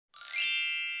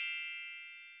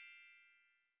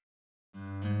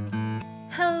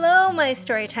Hello, my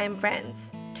Storytime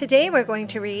friends. Today we're going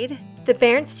to read The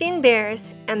Berenstain Bears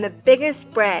and the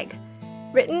Biggest Brag,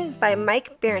 written by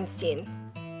Mike Berenstain.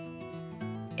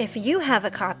 If you have a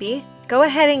copy, go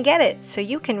ahead and get it so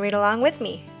you can read along with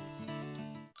me.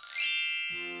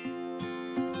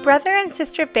 Brother and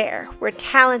Sister Bear were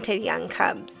talented young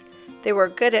cubs. They were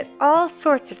good at all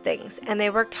sorts of things, and they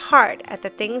worked hard at the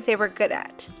things they were good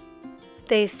at.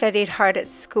 They studied hard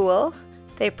at school.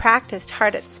 They practiced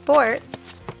hard at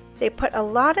sports. They put a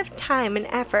lot of time and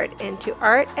effort into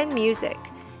art and music.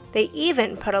 They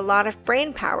even put a lot of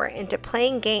brain power into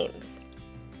playing games.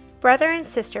 Brother and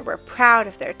sister were proud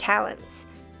of their talents.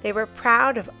 They were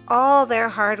proud of all their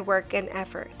hard work and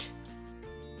effort.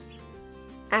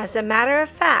 As a matter of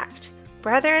fact,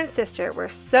 brother and sister were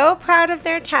so proud of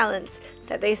their talents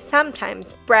that they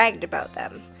sometimes bragged about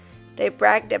them. They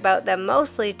bragged about them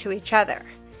mostly to each other.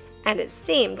 And it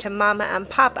seemed to Mama and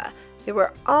Papa they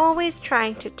were always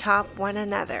trying to top one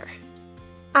another.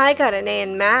 I got an A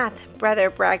in math, brother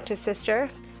bragged to sister.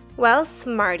 Well,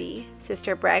 smarty,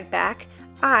 sister bragged back,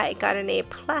 I got an A+.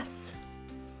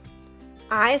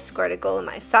 I scored a goal in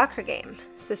my soccer game,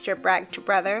 sister bragged to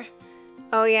brother.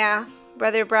 Oh yeah,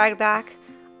 brother bragged back,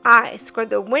 I scored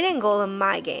the winning goal in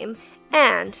my game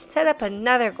and set up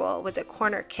another goal with a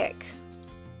corner kick.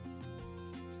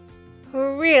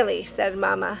 Really, said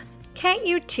Mama. Can't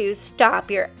you two stop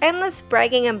your endless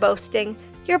bragging and boasting?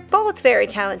 You're both very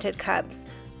talented cubs.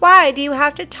 Why do you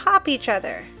have to top each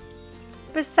other?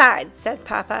 Besides, said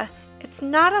Papa, it's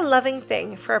not a loving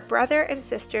thing for a brother and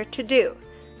sister to do.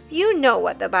 You know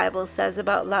what the Bible says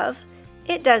about love.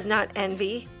 It does not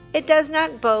envy. It does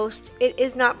not boast. It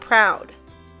is not proud.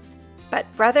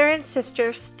 But brother and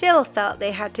sister still felt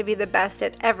they had to be the best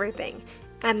at everything,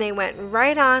 and they went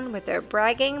right on with their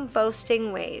bragging,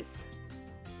 boasting ways.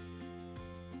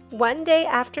 One day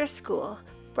after school,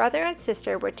 brother and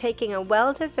sister were taking a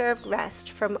well-deserved rest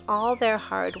from all their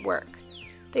hard work.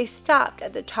 They stopped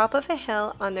at the top of a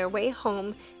hill on their way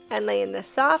home and lay in the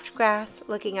soft grass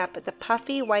looking up at the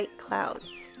puffy white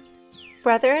clouds.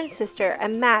 Brother and sister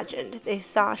imagined they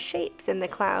saw shapes in the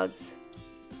clouds.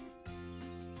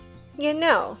 You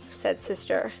know, said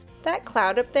sister, that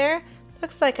cloud up there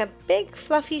looks like a big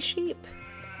fluffy sheep.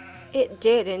 It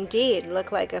did indeed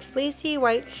look like a fleecy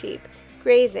white sheep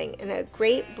grazing in a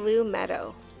great blue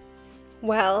meadow.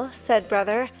 Well, said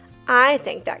brother, I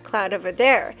think that cloud over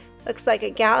there looks like a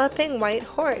galloping white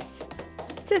horse.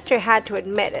 Sister had to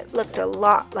admit it looked a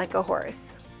lot like a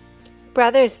horse.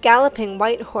 Brother's galloping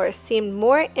white horse seemed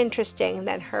more interesting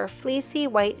than her fleecy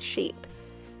white sheep,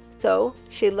 so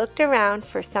she looked around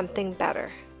for something better.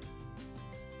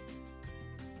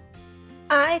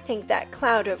 I think that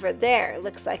cloud over there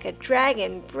looks like a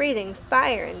dragon breathing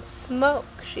fire and smoke,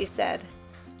 she said.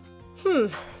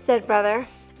 Said brother.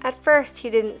 At first he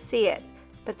didn't see it,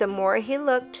 but the more he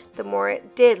looked, the more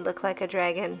it did look like a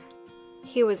dragon.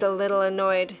 He was a little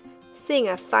annoyed. Seeing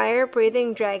a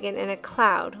fire-breathing dragon in a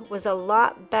cloud was a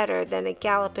lot better than a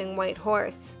galloping white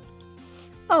horse.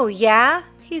 Oh yeah?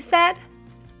 He said.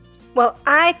 Well,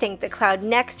 I think the cloud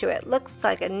next to it looks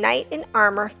like a knight in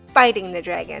armor fighting the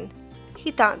dragon. He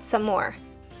thought some more.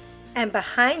 And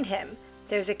behind him,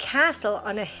 there's a castle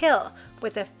on a hill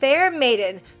with a fair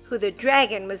maiden who the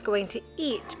dragon was going to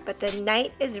eat, but the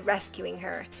knight is rescuing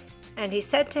her. And he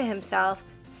said to himself,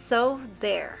 so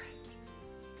there.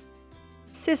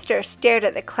 Sister stared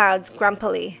at the clouds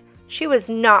grumpily. She was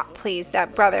not pleased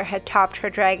that brother had topped her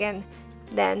dragon.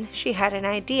 Then she had an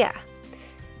idea.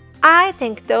 I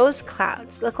think those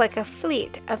clouds look like a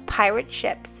fleet of pirate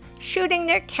ships shooting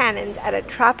their cannons at a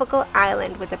tropical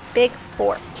island with a big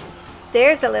fort.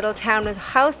 There's a little town with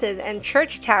houses and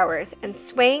church towers and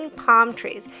swaying palm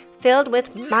trees filled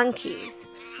with monkeys,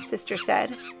 sister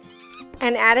said,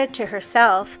 and added to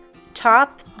herself,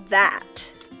 top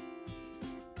that.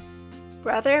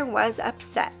 Brother was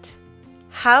upset.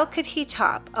 How could he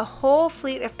top a whole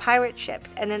fleet of pirate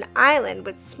ships and an island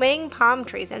with swaying palm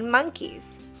trees and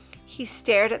monkeys? He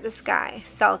stared at the sky,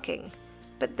 sulking.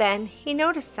 But then he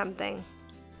noticed something.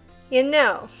 You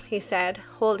know, he said,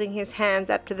 holding his hands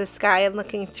up to the sky and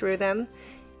looking through them,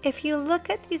 if you look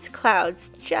at these clouds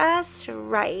just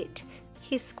right,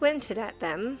 he squinted at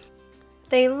them.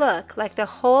 They look like the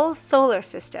whole solar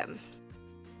system.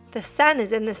 The sun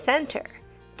is in the center,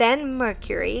 then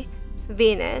Mercury,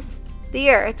 Venus, the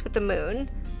Earth with the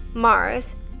moon,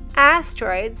 Mars,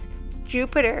 asteroids,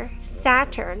 Jupiter,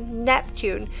 Saturn,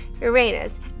 Neptune,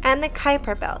 Uranus, and the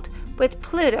Kuiper Belt, with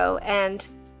Pluto and...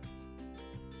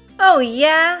 Oh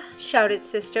yeah, shouted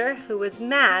sister, who was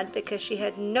mad because she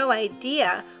had no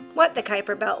idea what the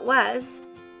Kuiper Belt was.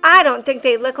 I don't think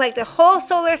they look like the whole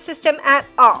solar system at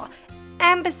all,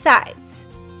 And besides,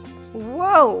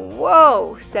 "Whoa,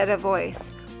 whoa," said a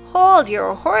voice. "Hold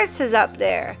your horses up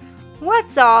there.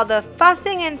 What's all the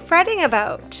fussing and fretting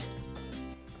about?"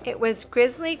 It was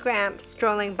Grizzly Gramps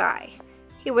strolling by.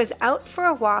 He was out for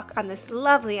a walk on this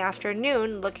lovely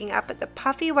afternoon, looking up at the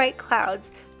puffy white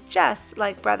clouds, just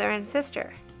like brother and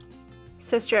sister.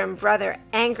 Sister and brother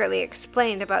angrily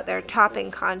explained about their topping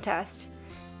contest.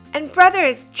 "And brother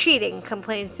is cheating,"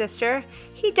 complained sister.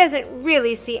 "He doesn't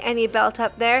really see any belt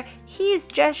up there. He's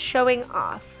just showing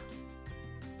off."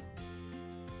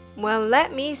 "Well,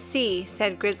 let me see,"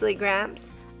 said Grizzly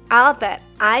Gramps. "I'll bet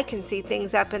I can see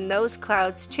things up in those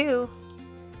clouds, too."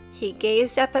 He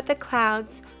gazed up at the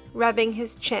clouds, rubbing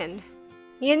his chin.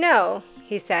 "You know,"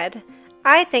 he said,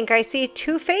 "I think I see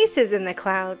two faces in the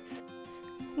clouds."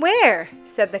 "Where?"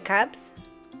 said the cubs.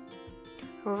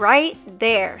 "Right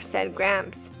there," said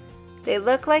Gramps. "They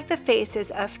look like the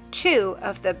faces of two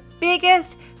of the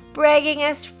biggest,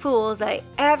 braggingest fools I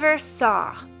ever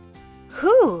saw."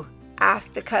 "Who?"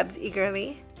 asked the cubs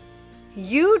eagerly.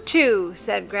 "You two,"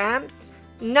 said Gramps.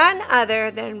 "None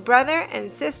other than brother and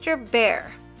sister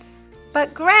Bear."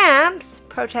 "But Gramps,"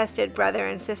 protested brother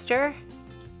and sister.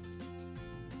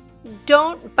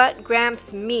 "Don't but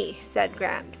Gramps me," said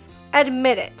Gramps.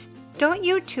 "Admit it. Don't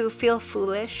you two feel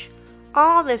foolish?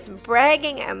 All this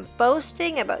bragging and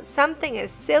boasting about something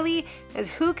as silly as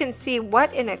who can see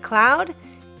what in a cloud?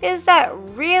 Is that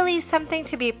really something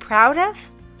to be proud of?"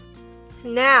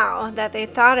 Now that they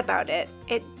thought about it,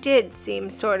 it did seem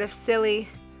sort of silly.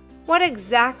 What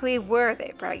exactly were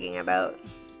they bragging about?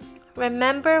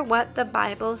 "Remember what the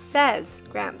Bible says,"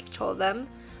 Gramps told them.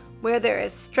 "Where there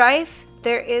is strife,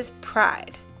 there is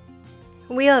pride."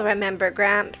 "We'll remember,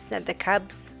 Gramps," said the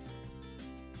cubs.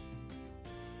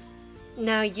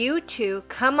 "Now you two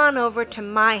come on over to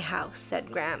my house,"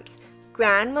 said Gramps.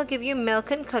 "Gran will give you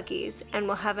milk and cookies, and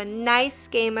we'll have a nice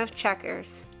game of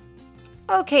checkers."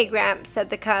 "Okay, Gramps," said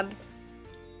the cubs.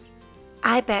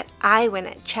 "I bet I win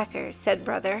at checkers," said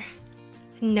brother.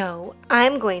 "No,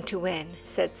 I'm going to win,"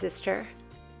 said sister.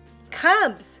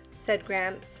 "Cubs," said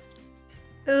Gramps.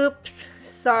 "Oops,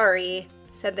 sorry,"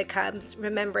 said the cubs,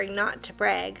 remembering not to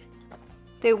brag.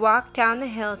 They walked down the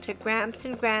hill to Gramps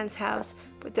and Gran's house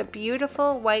with the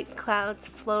beautiful white clouds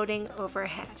floating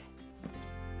overhead.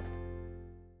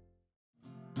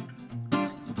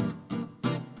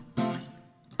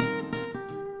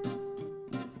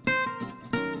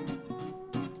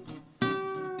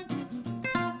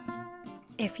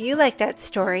 If you liked that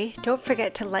story, don't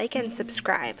forget to like and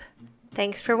subscribe.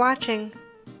 Thanks for watching.